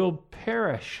will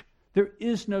perish. There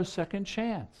is no second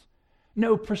chance.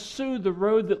 No, pursue the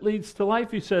road that leads to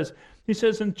life, he says. He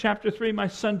says in chapter 3, my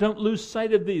son, don't lose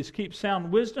sight of these. Keep sound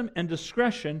wisdom and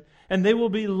discretion, and they will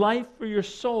be life for your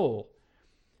soul.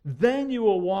 Then you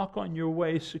will walk on your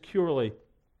way securely,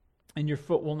 and your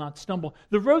foot will not stumble.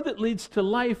 The road that leads to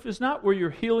life is not where you're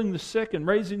healing the sick and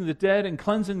raising the dead and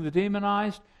cleansing the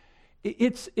demonized.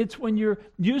 It's when you're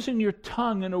using your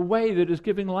tongue in a way that is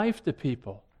giving life to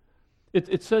people.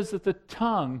 It says that the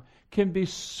tongue can be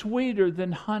sweeter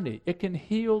than honey. It can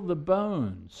heal the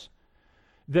bones.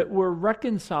 That we're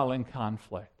reconciling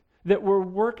conflict. That we're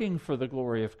working for the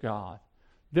glory of God.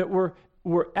 That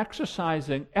we're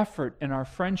exercising effort in our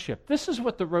friendship. This is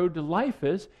what the road to life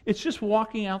is. It's just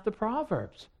walking out the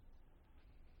Proverbs.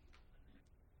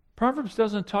 Proverbs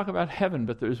doesn't talk about heaven,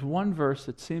 but there's one verse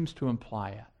that seems to imply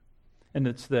it. And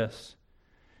it's this.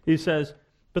 He says,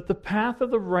 but the path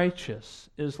of the righteous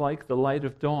is like the light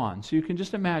of dawn. So you can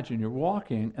just imagine you're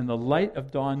walking and the light of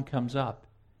dawn comes up,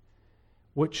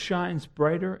 which shines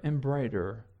brighter and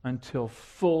brighter until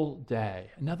full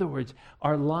day. In other words,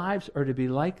 our lives are to be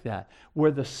like that,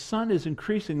 where the sun is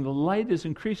increasing, the light is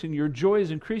increasing, your joy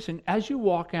is increasing as you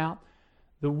walk out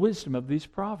the wisdom of these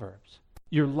Proverbs.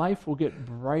 Your life will get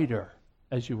brighter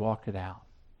as you walk it out.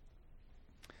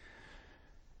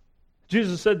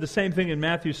 Jesus said the same thing in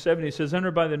Matthew 7. He says,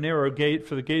 enter by the narrow gate,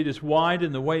 for the gate is wide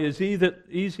and the way is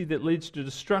easy that leads to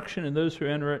destruction, and those who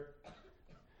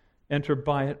enter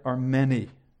by it are many.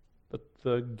 But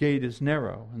the gate is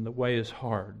narrow and the way is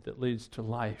hard that leads to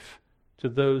life. To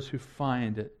those who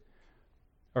find it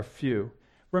are few.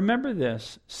 Remember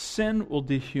this, sin will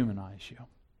dehumanize you.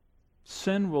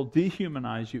 Sin will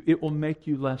dehumanize you. It will make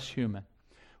you less human.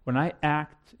 When I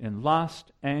act in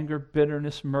lust, anger,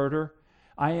 bitterness, murder,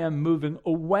 I am moving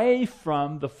away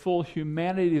from the full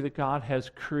humanity that God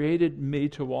has created me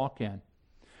to walk in.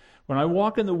 When I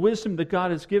walk in the wisdom that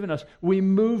God has given us, we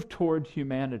move toward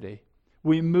humanity.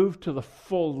 We move to the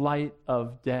full light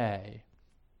of day.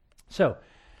 So,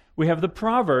 we have the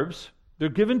Proverbs. They're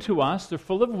given to us. They're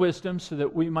full of wisdom so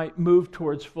that we might move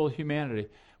towards full humanity.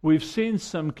 We've seen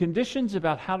some conditions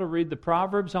about how to read the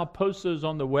Proverbs. I'll post those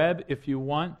on the web if you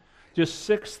want. Just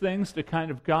 6 things to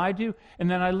kind of guide you.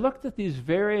 And then I looked at these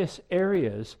various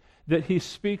areas that he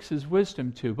speaks his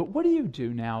wisdom to. But what do you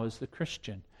do now as the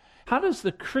Christian? How does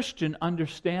the Christian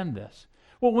understand this?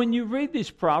 Well, when you read these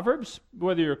Proverbs,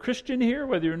 whether you're a Christian here,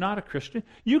 whether you're not a Christian,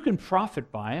 you can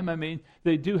profit by them. I mean,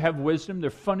 they do have wisdom. They're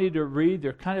funny to read.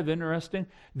 They're kind of interesting.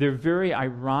 They're very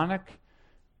ironic.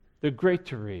 They're great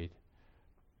to read.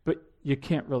 But you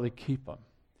can't really keep them.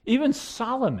 Even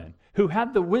Solomon, who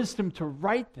had the wisdom to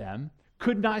write them,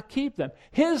 could not keep them.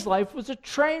 His life was a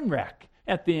train wreck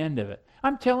at the end of it.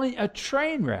 I'm telling you, a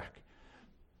train wreck.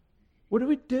 What do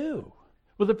we do?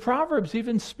 Well, the Proverbs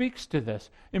even speaks to this.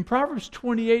 In Proverbs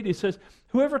 28, he says,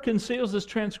 whoever conceals his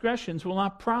transgressions will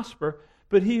not prosper,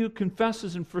 but he who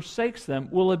confesses and forsakes them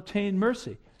will obtain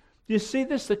mercy. Do you see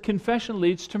this? That confession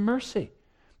leads to mercy.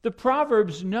 The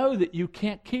Proverbs know that you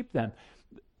can't keep them.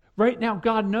 Right now,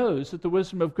 God knows that the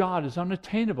wisdom of God is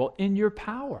unattainable in your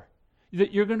power,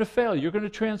 that you're going to fail, you're going to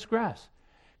transgress.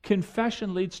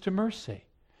 Confession leads to mercy.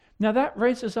 Now, that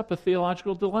raises up a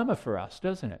theological dilemma for us,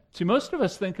 doesn't it? See, most of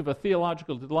us think of a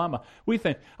theological dilemma. We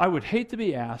think, I would hate to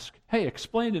be asked, hey,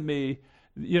 explain to me,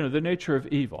 the nature of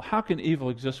evil. How can evil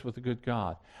exist with a good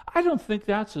God? I don't think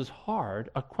that's as hard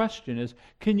a question as,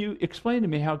 can you explain to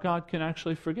me how God can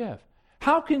actually forgive?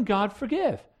 How can God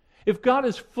forgive? If God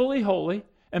is fully holy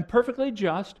and perfectly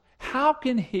just, how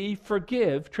can he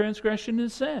forgive transgression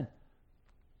and sin?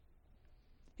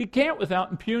 He can't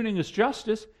without impugning his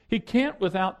justice. He can't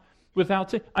without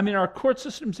sin. I mean, our court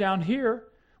systems down here,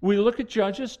 we look at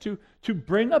judges to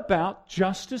bring about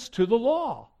justice to the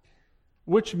law,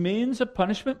 which means a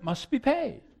punishment must be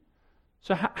paid.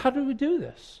 So how do we do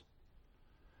this?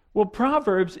 Well,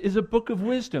 Proverbs is a book of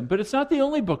wisdom, but it's not the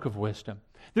only book of wisdom.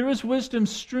 There is wisdom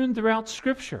strewn throughout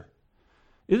Scripture.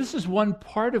 This is one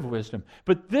part of wisdom.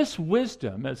 But this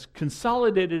wisdom, as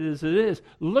consolidated as it is,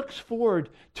 looks forward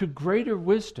to greater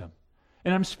wisdom.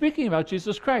 And I'm speaking about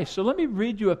Jesus Christ. So let me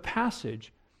read you a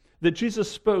passage that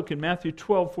Jesus spoke in Matthew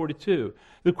 12:42.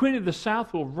 The queen of the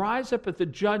south will rise up at the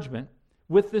judgment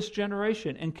with this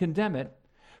generation and condemn it,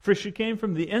 for she came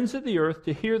from the ends of the earth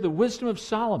to hear the wisdom of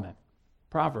Solomon,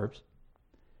 Proverbs.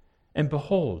 And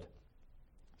behold,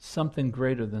 something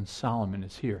greater than Solomon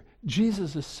is here.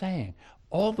 Jesus is saying,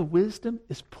 all the wisdom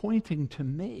is pointing to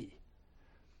me.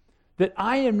 That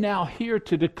I am now here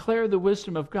to declare the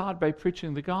wisdom of God by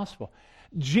preaching the gospel.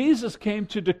 Jesus came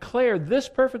to declare this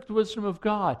perfect wisdom of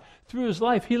God through his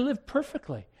life. He lived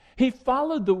perfectly. He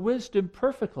followed the wisdom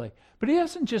perfectly. But he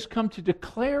hasn't just come to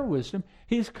declare wisdom,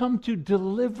 he's come to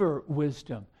deliver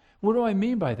wisdom. What do I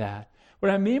mean by that?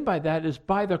 What I mean by that is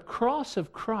by the cross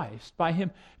of Christ, by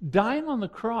him dying on the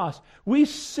cross, we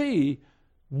see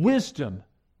wisdom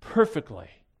perfectly.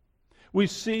 We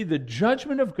see the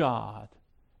judgment of God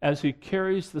as he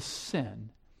carries the sin,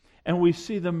 and we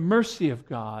see the mercy of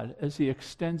God as he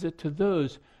extends it to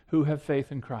those who have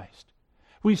faith in Christ.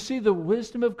 We see the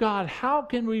wisdom of God. How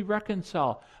can we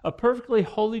reconcile a perfectly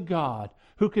holy God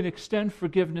who can extend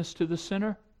forgiveness to the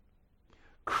sinner?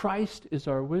 Christ is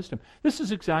our wisdom. This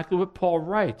is exactly what Paul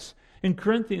writes. In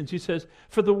Corinthians, he says,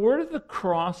 for the word of the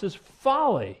cross is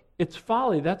folly. It's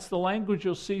folly. That's the language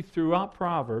you'll see throughout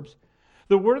Proverbs.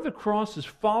 The word of the cross is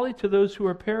folly to those who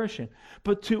are perishing.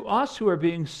 But to us who are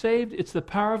being saved, it's the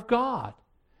power of God.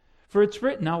 For it's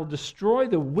written, I will destroy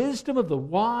the wisdom of the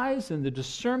wise and the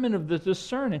discernment of the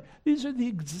discerning. These are the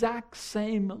exact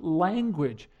same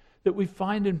language that we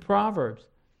find in Proverbs.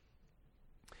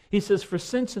 He says, for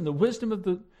since in the wisdom of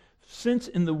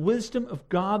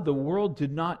God the world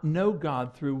did not know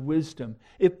God through wisdom,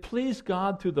 it pleased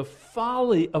God through the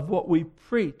folly of what we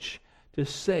preach to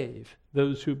save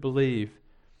those who believe.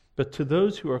 But to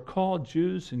those who are called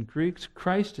Jews and Greeks,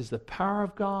 Christ is the power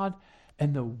of God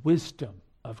and the wisdom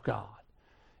of God.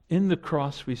 In the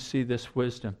cross we see this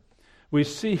wisdom. We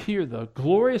see here the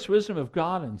glorious wisdom of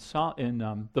God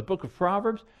in the book of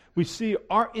Proverbs. We see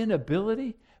our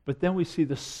inability, but then we see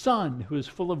the Son who is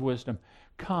full of wisdom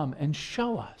come and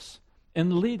show us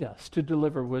and lead us to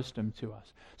deliver wisdom to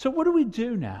us. So what do we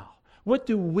do now? What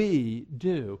do we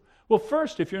do? Well,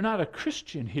 first, if you're not a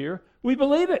Christian here, we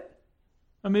believe it.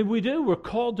 I mean, we do. We're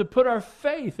called to put our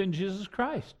faith in Jesus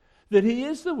Christ, that he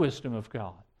is the wisdom of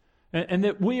God, and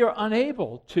that we are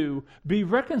unable to be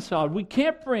reconciled. We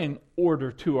can't bring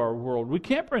order to our world. We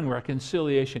can't bring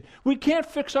reconciliation. We can't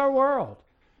fix our world.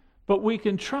 But we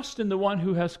can trust in the one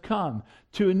who has come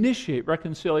to initiate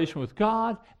reconciliation with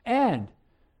God and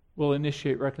will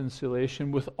initiate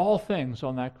reconciliation with all things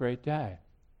on that great day.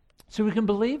 So we can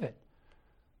believe it.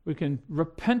 We can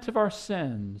repent of our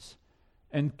sins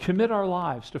and commit our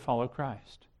lives to follow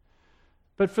Christ.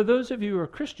 But for those of you who are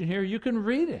Christian here, you can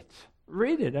read it.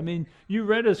 Read it. I mean, you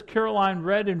read as Caroline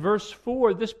read in verse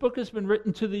 4, this book has been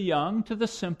written to the young, to the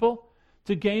simple,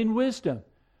 to gain wisdom.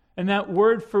 And that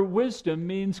word for wisdom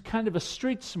means kind of a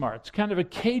street smarts, kind of a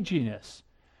caginess.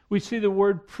 We see the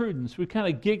word prudence. We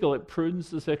kind of giggle at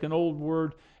prudence. It's like an old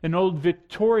word, an old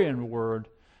Victorian word.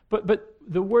 But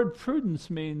the word prudence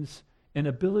means an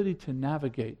ability to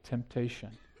navigate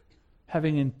temptation,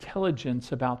 having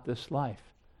intelligence about this life.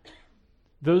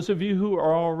 Those of you who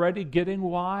are already getting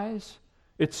wise,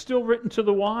 it's still written to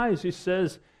the wise. He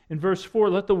says in verse 4,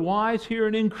 let the wise hear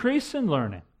and increase in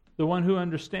learning. The one who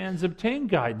understands obtain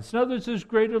guidance. In other words, there's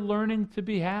greater learning to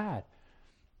be had.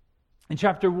 In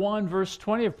chapter 1, verse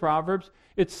 20 of Proverbs,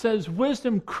 it says,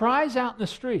 wisdom cries out in the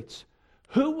streets.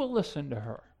 Who will listen to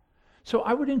her? So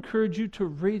I would encourage you to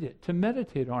read it, to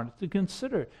meditate on it, to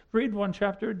consider it. Read one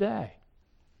chapter a day,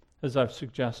 as I've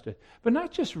suggested. But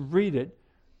not just read it.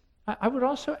 I would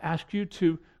also ask you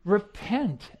to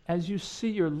repent as you see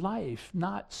your life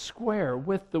not square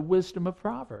with the wisdom of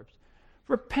Proverbs.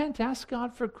 Repent, ask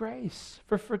God for grace,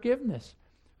 for forgiveness.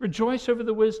 Rejoice over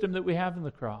the wisdom that we have in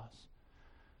the cross.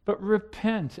 But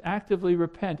repent, actively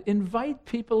repent. Invite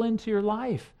people into your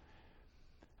life.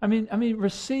 I mean,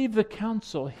 receive the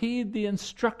counsel, heed the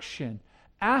instruction,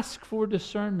 ask for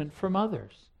discernment from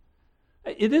others.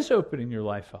 It is opening your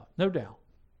life up, no doubt.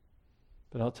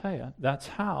 But I'll tell you, that's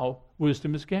how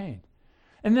wisdom is gained.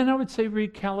 And then I would say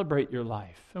recalibrate your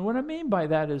life. And what I mean by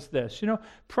that is this.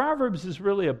 Proverbs is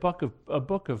really a book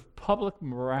of public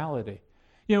morality.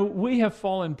 We have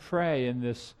fallen prey in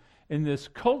this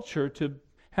culture to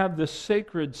have this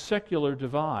sacred secular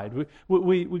divide.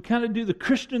 We kind of do the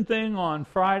Christian thing on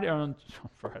Friday.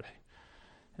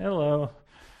 Hello.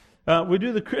 We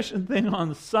do the Christian thing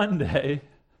on Sunday.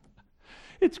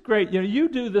 It's great. You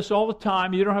do this all the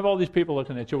time. You don't have all these people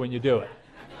looking at you when you do it.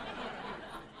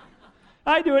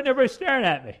 I do it and everybody's staring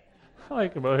at me.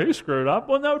 Like, well, he screwed up.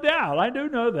 Well, no doubt. I do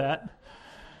know that.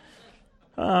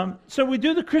 So we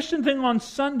do the Christian thing on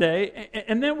Sunday,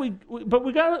 and then we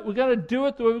got to do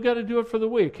it the way we got to do it for the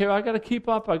week. Okay, I got to keep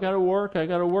up. I got to work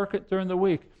it during the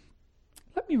week.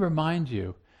 Let me remind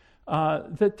you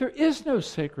that there is no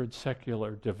sacred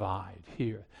secular divide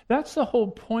here. That's the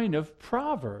whole point of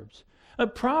Proverbs.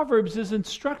 Proverbs is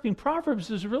instructing. Proverbs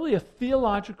is really a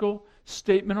theological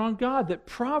statement on God. That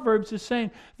Proverbs is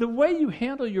saying the way you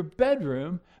handle your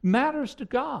bedroom matters to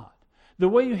God. The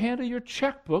way you handle your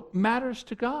checkbook matters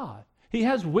to God. He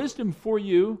has wisdom for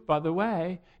you, by the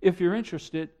way, if you're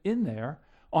interested in there,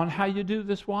 on how you do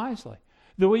this wisely.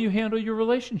 The way you handle your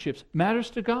relationships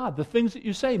matters to God. The things that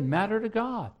you say matter to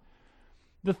God.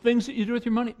 The things that you do with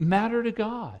your money matter to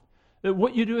God. That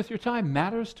what you do with your time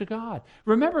matters to God.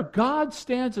 Remember, God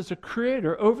stands as a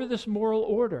creator over this moral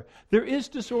order. There is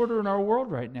disorder in our world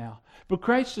right now, but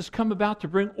Christ has come about to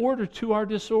bring order to our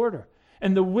disorder.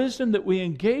 And the wisdom that we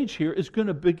engage here is going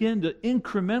to begin to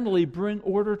incrementally bring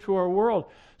order to our world.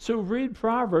 So read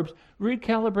Proverbs,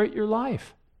 recalibrate your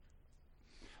life.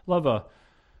 Love a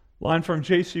line from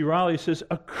J.C. Ryle. He says,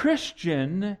 "A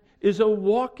Christian is a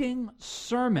walking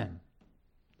sermon.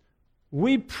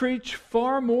 We preach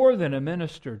far more than a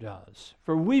minister does,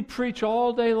 for we preach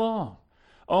all day long.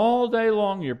 All day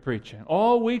long you're preaching.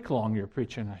 All week long you're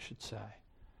preaching, I should say.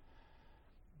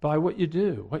 By what you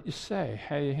do, what you say,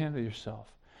 how you handle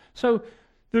yourself." So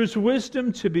there's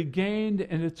wisdom to be gained,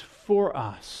 and it's for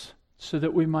us, so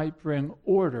that we might bring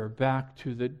order back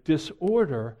to the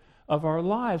disorder of our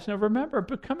lives. Now remember,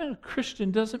 becoming a Christian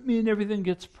doesn't mean everything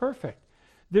gets perfect.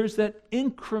 There's that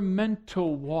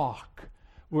incremental walk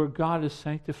where God is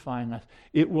sanctifying us.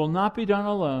 It will not be done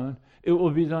alone. It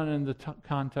will be done in the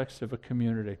context of a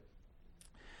community.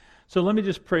 So let me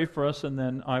just pray for us, and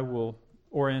then I will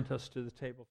orient us to the table.